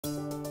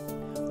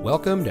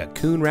Welcome to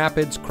Coon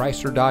Rapids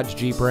Chrysler Dodge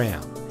Jeep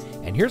Ram.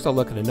 And here's a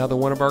look at another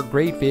one of our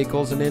great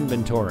vehicles in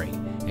inventory,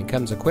 and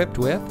comes equipped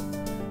with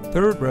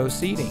third row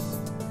seating,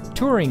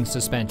 touring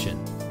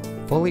suspension,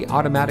 fully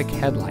automatic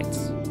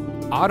headlights,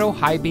 auto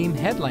high beam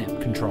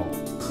headlamp control,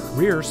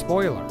 rear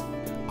spoiler,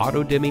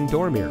 auto dimming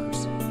door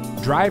mirrors,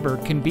 driver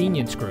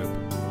convenience group,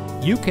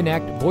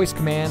 Uconnect voice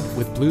command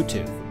with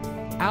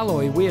Bluetooth,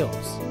 alloy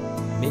wheels,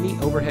 mini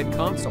overhead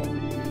console,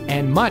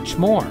 and much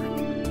more.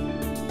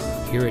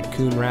 Here at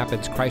Coon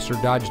Rapids Chrysler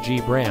Dodge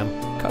Jeep Ram,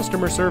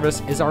 customer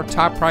service is our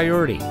top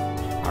priority.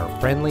 Our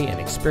friendly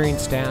and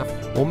experienced staff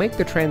will make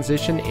the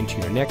transition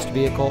into your next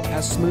vehicle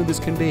as smooth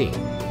as can be.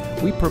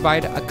 We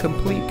provide a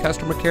complete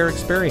customer care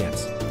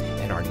experience,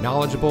 and our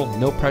knowledgeable,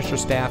 no-pressure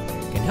staff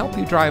can help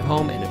you drive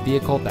home in a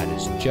vehicle that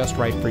is just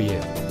right for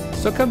you.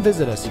 So come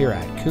visit us here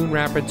at Coon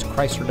Rapids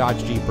Chrysler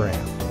Dodge Jeep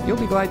Ram. You'll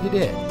be glad you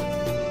did.